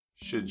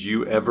Should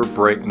you ever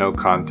break no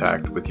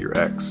contact with your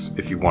ex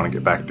if you want to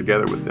get back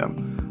together with them?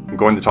 I'm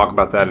going to talk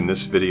about that in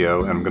this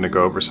video, and I'm going to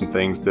go over some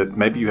things that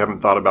maybe you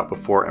haven't thought about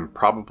before and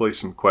probably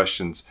some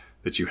questions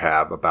that you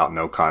have about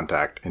no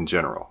contact in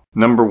general.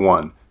 Number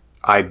one,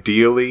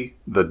 ideally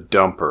the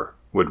dumper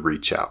would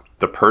reach out.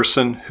 The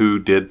person who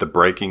did the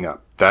breaking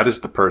up, that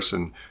is the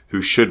person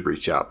who should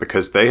reach out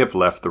because they have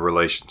left the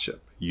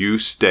relationship. You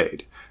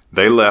stayed.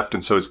 They left,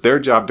 and so it's their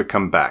job to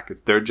come back. It's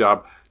their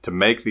job to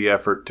make the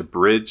effort to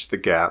bridge the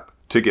gap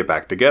to get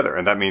back together.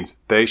 And that means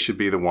they should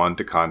be the one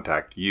to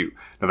contact you.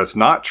 Now, that's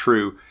not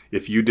true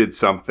if you did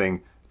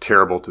something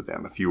terrible to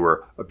them. If you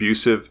were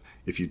abusive,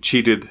 if you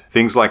cheated,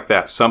 things like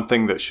that,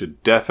 something that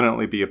should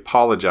definitely be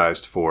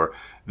apologized for,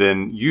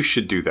 then you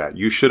should do that.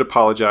 You should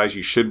apologize.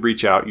 You should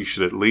reach out. You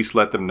should at least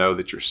let them know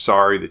that you're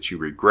sorry, that you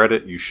regret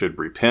it. You should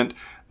repent,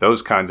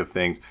 those kinds of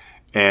things.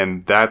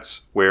 And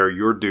that's where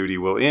your duty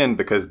will end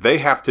because they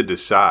have to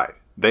decide.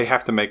 They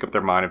have to make up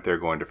their mind if they're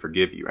going to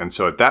forgive you. And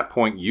so at that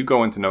point, you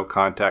go into no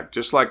contact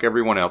just like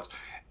everyone else,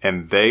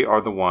 and they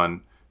are the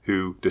one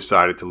who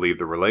decided to leave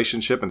the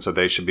relationship, and so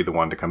they should be the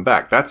one to come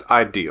back. That's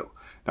ideal.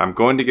 Now, I'm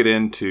going to get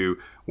into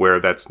where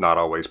that's not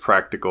always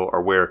practical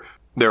or where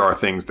there are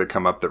things that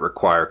come up that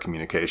require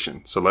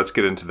communication. So let's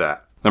get into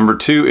that. Number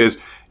two is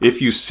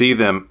if you see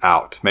them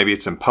out, maybe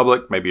it's in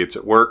public, maybe it's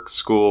at work,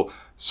 school,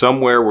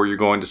 somewhere where you're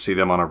going to see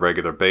them on a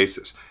regular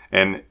basis.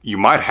 And you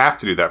might have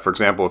to do that. For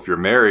example, if you're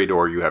married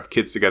or you have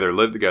kids together,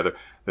 live together,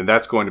 then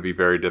that's going to be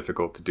very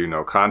difficult to do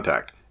no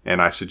contact. And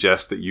I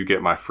suggest that you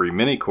get my free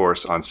mini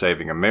course on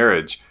saving a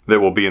marriage that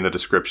will be in the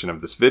description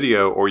of this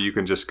video, or you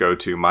can just go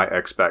to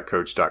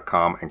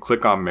myexpatcoach.com and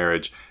click on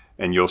marriage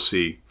and you'll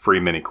see free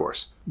mini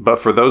course. But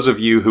for those of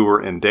you who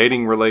are in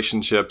dating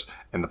relationships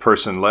and the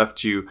person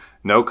left you,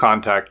 no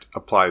contact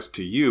applies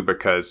to you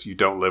because you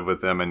don't live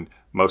with them and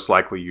most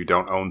likely you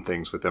don't own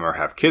things with them or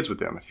have kids with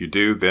them. If you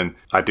do, then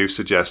I do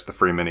suggest the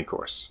free mini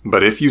course.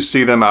 But if you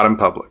see them out in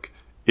public,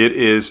 it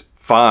is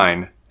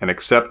fine and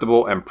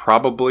acceptable and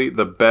probably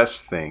the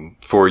best thing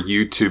for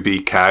you to be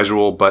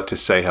casual but to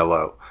say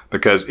hello,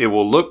 because it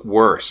will look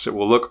worse. It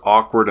will look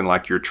awkward and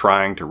like you're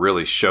trying to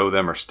really show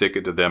them or stick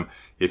it to them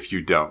if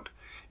you don't.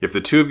 If the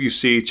two of you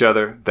see each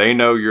other, they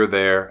know you're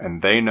there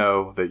and they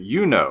know that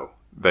you know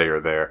they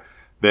are there,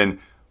 then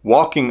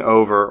walking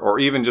over or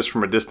even just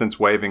from a distance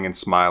waving and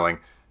smiling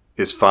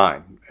is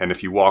fine. And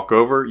if you walk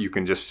over, you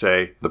can just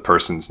say the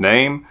person's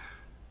name,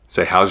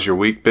 say, how's your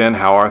week been?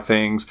 How are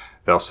things?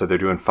 They'll say they're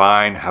doing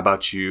fine. How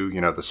about you? You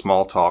know, the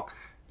small talk.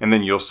 And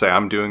then you'll say,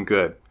 I'm doing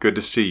good. Good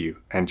to see you.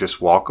 And just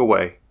walk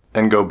away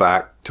and go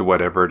back to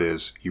whatever it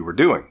is you were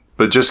doing.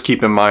 But just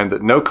keep in mind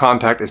that no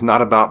contact is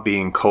not about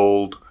being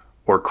cold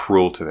or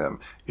cruel to them.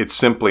 It's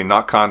simply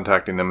not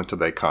contacting them until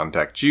they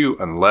contact you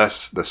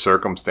unless the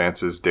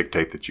circumstances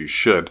dictate that you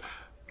should,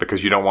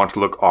 because you don't want to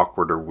look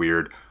awkward or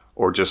weird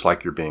or just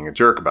like you're being a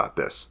jerk about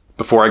this.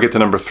 Before I get to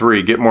number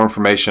three, get more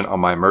information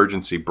on my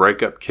emergency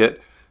breakup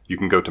kit. You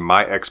can go to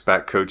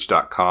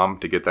myexpatcoach.com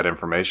to get that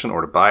information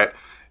or to buy it.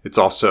 It's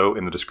also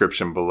in the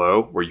description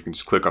below where you can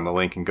just click on the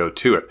link and go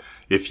to it.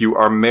 If you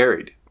are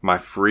married, my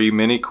free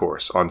mini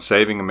course on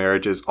saving a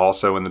marriage is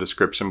also in the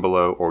description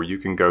below, or you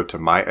can go to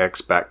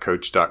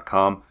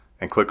myexpatcoach.com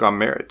and click on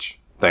marriage.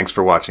 Thanks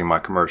for watching my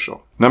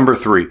commercial. Number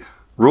three,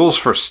 rules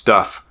for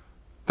stuff.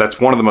 That's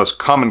one of the most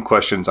common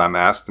questions I'm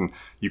asked, and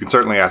you can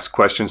certainly ask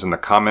questions in the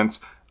comments.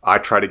 I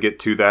try to get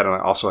to that, and I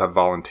also have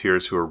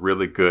volunteers who are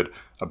really good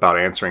about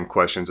answering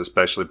questions,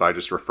 especially by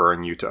just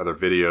referring you to other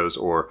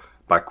videos or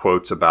by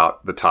quotes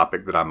about the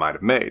topic that I might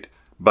have made.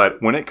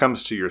 But when it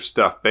comes to your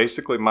stuff,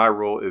 basically my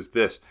rule is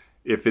this.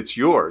 If it's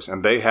yours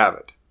and they have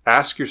it,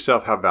 ask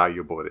yourself how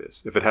valuable it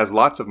is. If it has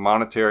lots of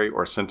monetary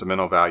or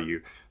sentimental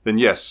value, then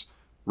yes,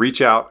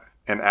 reach out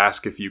and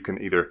ask if you can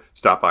either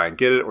stop by and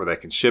get it or they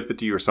can ship it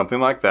to you or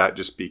something like that.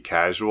 Just be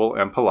casual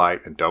and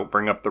polite and don't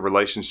bring up the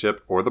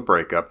relationship or the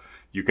breakup.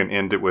 You can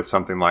end it with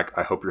something like,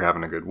 I hope you're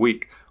having a good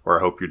week, or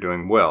I hope you're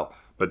doing well.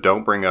 But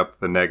don't bring up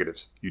the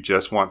negatives. You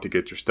just want to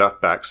get your stuff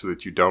back so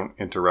that you don't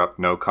interrupt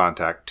no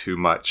contact too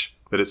much,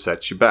 that it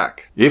sets you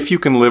back. If you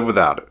can live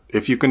without it,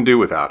 if you can do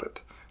without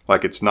it,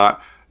 like it's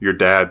not your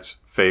dad's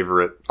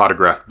favorite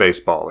autographed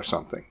baseball or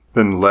something,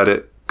 then let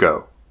it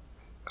go.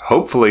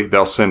 Hopefully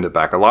they'll send it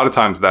back. A lot of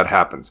times that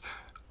happens.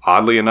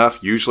 Oddly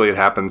enough, usually it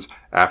happens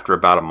after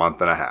about a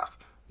month and a half.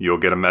 You'll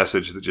get a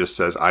message that just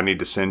says, I need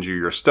to send you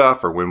your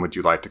stuff, or when would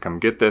you like to come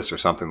get this, or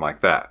something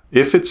like that.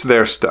 If it's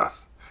their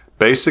stuff,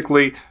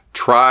 basically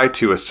try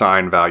to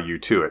assign value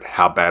to it.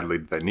 How badly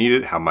did they need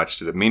it? How much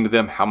did it mean to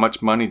them? How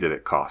much money did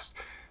it cost?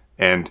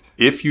 And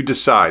if you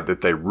decide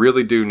that they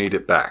really do need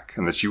it back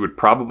and that you would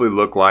probably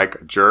look like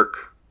a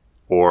jerk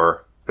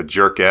or a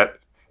jerkette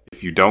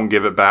if you don't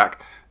give it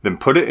back, then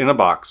put it in a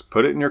box,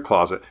 put it in your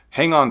closet,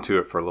 hang on to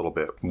it for a little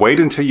bit. Wait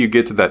until you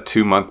get to that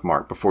 2-month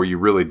mark before you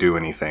really do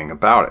anything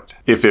about it.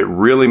 If it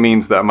really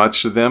means that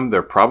much to them,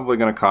 they're probably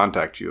going to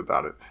contact you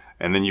about it.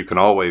 And then you can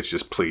always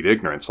just plead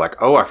ignorance,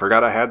 like, oh, I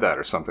forgot I had that,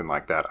 or something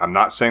like that. I'm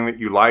not saying that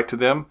you lied to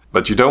them,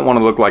 but you don't want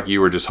to look like you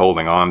were just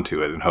holding on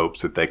to it in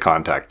hopes that they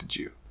contacted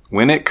you.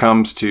 when it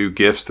comes to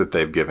gifts that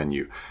they've given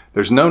you,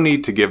 there's no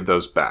need to give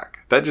those back.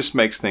 That just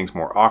makes things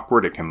more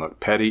awkward. It can look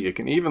petty. It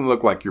can even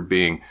look like you're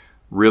being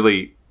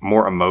really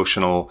more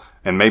emotional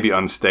and maybe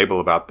unstable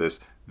about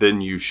this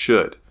than you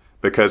should.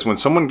 Because when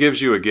someone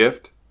gives you a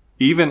gift,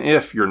 even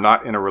if you're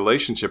not in a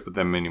relationship with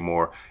them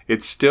anymore,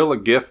 it's still a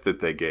gift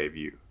that they gave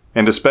you.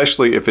 And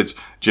especially if it's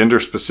gender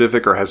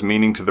specific or has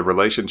meaning to the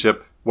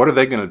relationship, what are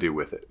they going to do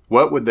with it?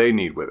 What would they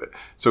need with it?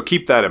 So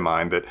keep that in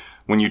mind, that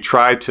when you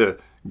try to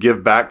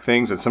give back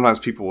things, and sometimes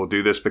people will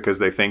do this because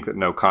they think that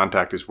no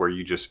contact is where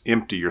you just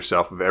empty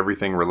yourself of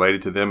everything related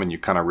to them and you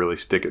kind of really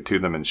stick it to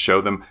them and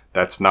show them.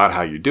 That's not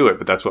how you do it,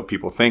 but that's what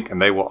people think,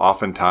 and they will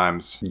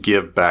oftentimes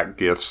give back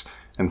gifts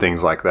and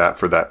things like that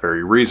for that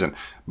very reason.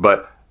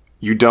 But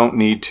you don't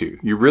need to.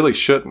 You really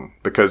shouldn't,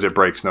 because it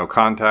breaks no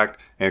contact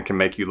and it can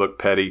make you look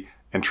petty.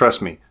 And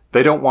trust me,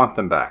 they don't want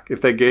them back.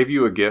 If they gave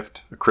you a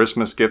gift, a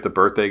Christmas gift, a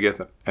birthday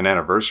gift, an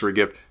anniversary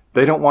gift,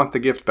 they don't want the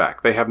gift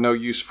back. They have no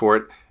use for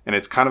it. And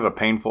it's kind of a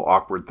painful,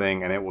 awkward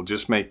thing. And it will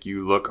just make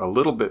you look a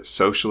little bit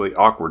socially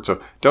awkward.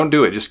 So don't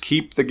do it. Just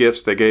keep the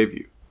gifts they gave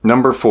you.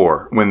 Number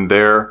 4, when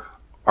there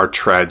are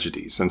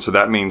tragedies. And so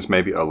that means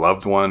maybe a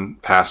loved one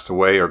passed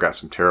away or got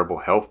some terrible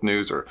health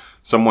news, or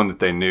someone that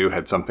they knew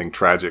had something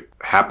tragic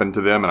happen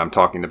to them. And I'm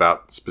talking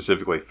about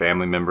specifically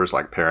family members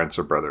like parents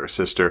or brother or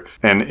sister.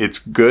 And it's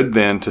good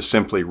then to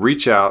simply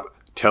reach out,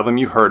 tell them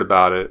you heard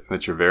about it,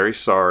 that you're very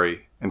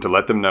sorry, and to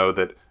let them know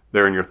that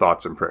they're in your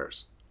thoughts and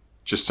prayers.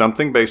 Just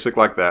something basic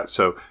like that,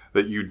 so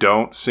that you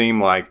don't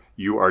seem like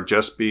you are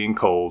just being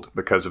cold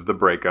because of the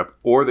breakup,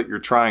 or that you're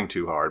trying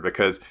too hard,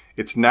 because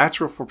it's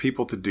natural for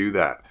people to do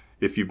that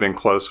if you've been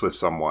close with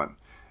someone.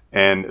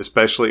 And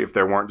especially if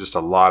there weren't just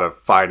a lot of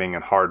fighting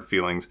and hard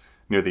feelings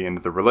near the end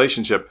of the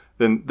relationship,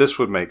 then this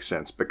would make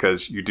sense,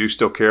 because you do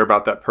still care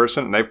about that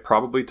person, and they've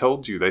probably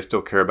told you they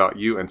still care about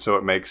you, and so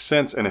it makes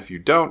sense. And if you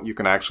don't, you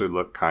can actually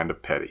look kind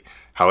of petty.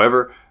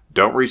 However,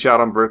 don't reach out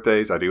on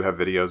birthdays. I do have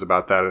videos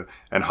about that,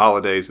 and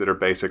holidays that are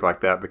basic like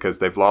that, because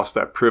they've lost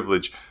that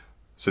privilege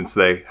since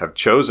they have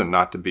chosen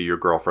not to be your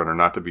girlfriend or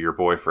not to be your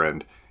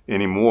boyfriend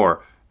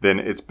anymore. Then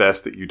it's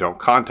best that you don't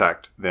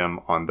contact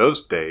them on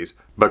those days.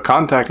 But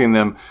contacting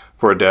them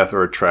for a death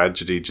or a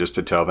tragedy just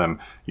to tell them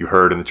you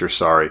heard and that you're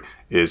sorry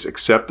is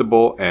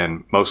acceptable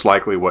and most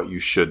likely what you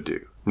should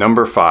do.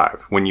 Number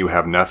 5, when you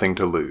have nothing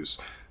to lose.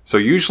 So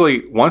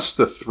usually once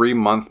the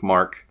 3-month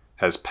mark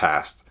has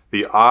passed,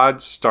 the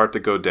odds start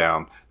to go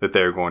down that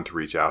they're going to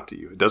reach out to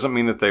you. It doesn't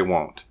mean that they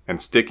won't. And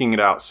sticking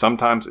it out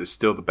sometimes is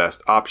still the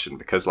best option,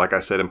 because like I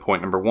said in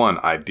point number 1,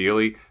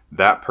 ideally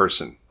that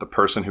person, the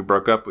person who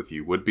broke up with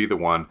you, would be the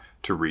one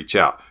to reach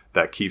out.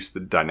 That keeps the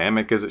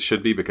dynamic as it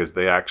should be, because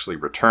they actually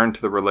return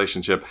to the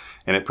relationship,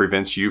 and it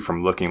prevents you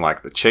from looking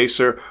like the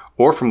chaser,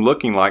 or from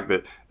looking like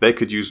that they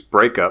could use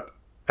breakup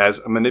as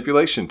a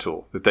manipulation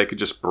tool, that they could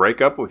just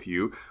break up with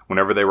you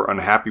whenever they were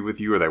unhappy with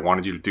you or they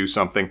wanted you to do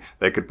something.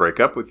 They could break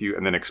up with you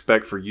and then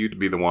expect for you to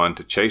be the one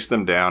to chase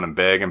them down and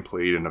beg and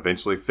plead and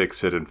eventually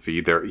fix it and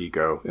feed their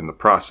ego in the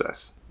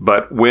process.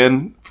 But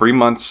when 3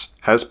 months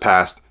has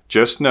passed,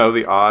 just know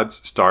the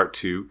odds start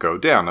to go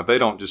down. Now, they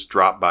don't just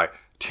drop by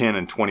 10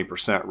 and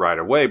 20% right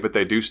away, but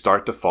they do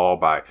start to fall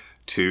by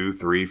 2,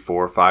 3,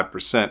 4,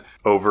 5%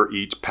 over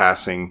each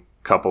passing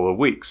couple of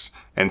weeks.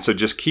 And so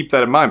just keep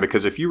that in mind,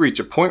 because if you reach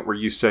a point where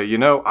you say,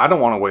 I don't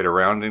want to wait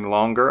around any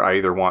longer, I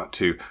either want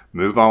to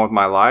move on with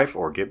my life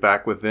or get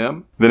back with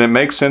them, then it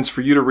makes sense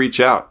for you to reach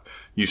out.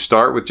 You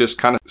start with just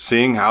kind of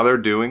seeing how they're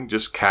doing,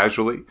 just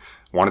casually.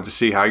 Wanted to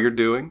see how you're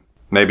doing.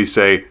 Maybe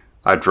say,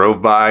 I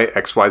drove by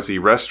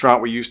XYZ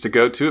restaurant we used to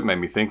go to. It made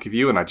me think of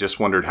you, and I just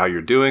wondered how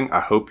you're doing. I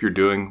hope you're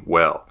doing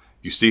well.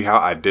 You see how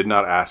I did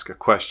not ask a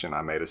question.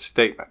 I made a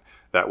statement.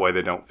 That way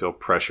they don't feel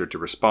pressured to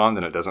respond,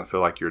 and it doesn't feel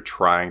like you're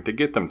trying to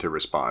get them to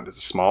respond. It's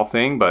a small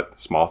thing, but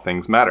small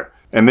things matter.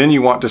 And then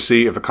you want to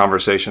see if a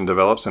conversation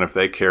develops, and if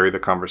they carry the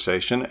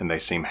conversation and they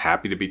seem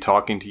happy to be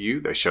talking to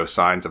you, they show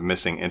signs of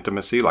missing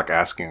intimacy, like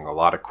asking a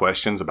lot of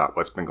questions about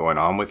what's been going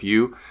on with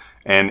you.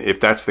 And if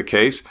that's the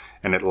case,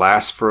 and it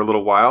lasts for a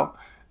little while,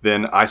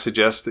 then I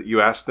suggest that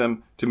you ask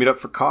them to meet up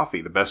for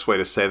coffee. The best way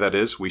to say that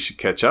is, we should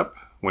catch up.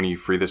 When are you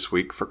free this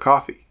week for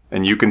coffee?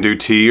 And you can do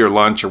tea or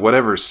lunch or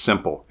whatever is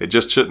simple. It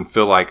just shouldn't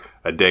feel like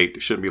a date.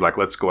 It shouldn't be like,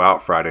 let's go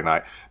out Friday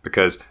night,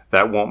 because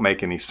that won't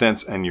make any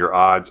sense, and your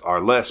odds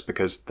are less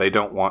because they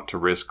don't want to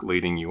risk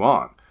leading you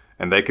on.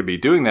 And they could be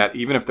doing that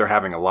even if they're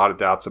having a lot of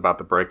doubts about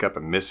the breakup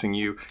and missing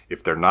you.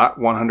 If they're not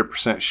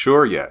 100%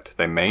 sure yet,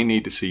 they may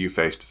need to see you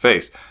face to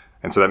face.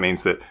 And so that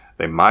means that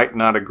they might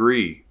not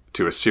agree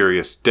to a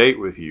serious date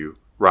with you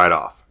right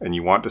off. And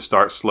you want to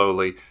start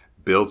slowly,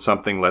 build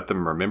something, let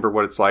them remember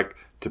what it's like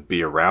to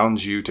be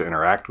around you, to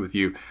interact with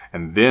you,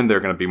 and then they're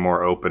going to be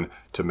more open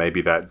to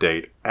maybe that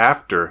date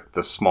after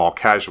the small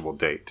casual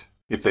date.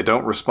 If they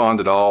don't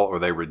respond at all, or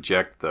they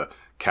reject the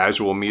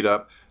casual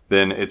meetup,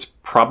 then it's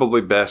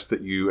probably best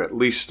that you at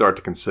least start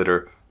to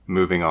consider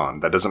moving on.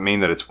 That doesn't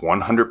mean that it's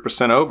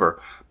 100%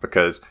 over,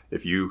 because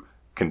if you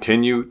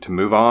continue to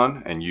move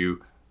on and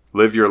you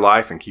live your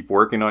life and keep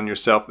working on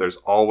yourself, there's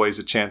always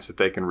a chance that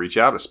they can reach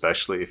out,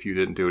 especially if you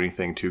didn't do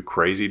anything too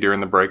crazy during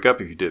the breakup.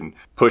 If you didn't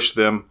push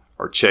them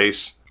or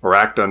chase or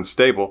act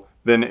unstable,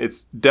 then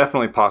it's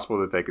definitely possible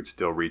that they could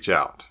still reach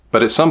out.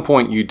 But at some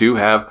point, you do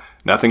have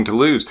nothing to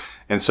lose.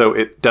 And so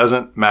it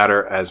doesn't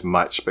matter as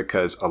much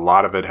because a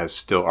lot of it has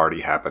still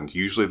already happened.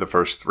 Usually the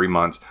first 3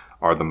 months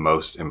are the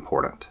most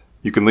important.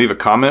 You can leave a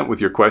comment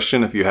with your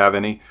question if you have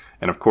any.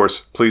 And of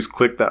course, please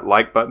click that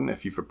like button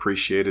if you've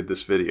appreciated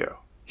this video.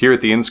 Here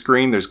at the end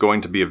screen, there's going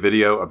to be a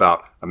video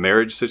about a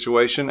marriage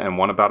situation and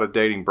one about a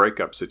dating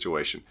breakup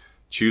situation.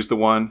 Choose the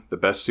one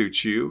that best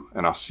suits you,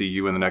 and I'll see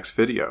you in the next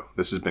video.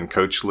 This has been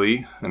Coach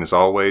Lee, and as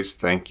always,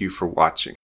 thank you for watching.